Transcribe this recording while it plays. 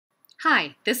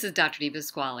Hi, this is Dr.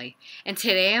 DePasquale, and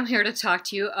today I'm here to talk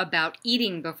to you about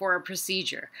eating before a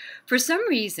procedure. For some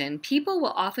reason, people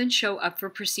will often show up for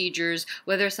procedures,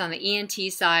 whether it's on the ENT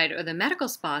side or the medical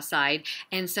spa side,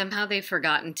 and somehow they've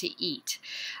forgotten to eat.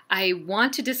 I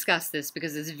want to discuss this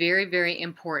because it's very, very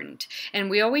important. And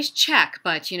we always check,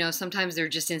 but sometimes they're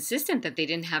just insistent that they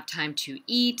didn't have time to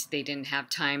eat, they didn't have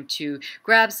time to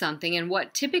grab something, and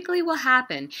what typically will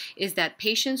happen is that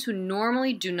patients who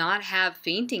normally do not have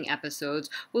fainting episodes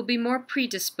will be more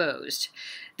predisposed.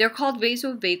 They're called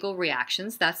vasovagal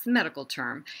reactions, that's the medical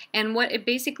term, and what it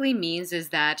basically means is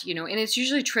that, and it's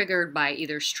usually triggered by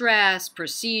either stress,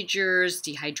 procedures,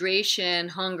 dehydration,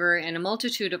 hunger, and a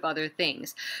multitude of other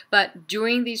things. But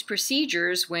during these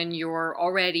procedures, when you're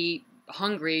already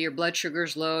hungry, your blood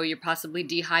sugar's low, you're possibly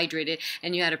dehydrated,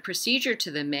 and you add a procedure to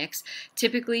the mix,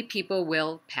 typically people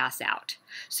will pass out.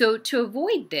 So to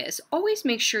avoid this, always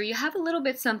make sure you have a little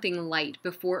bit something light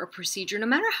before a procedure, no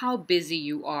matter how busy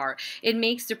you are. It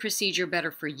makes the procedure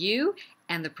better for you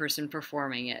and the person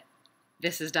performing it.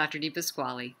 This is Dr.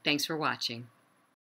 DePasquale. Thanks for watching.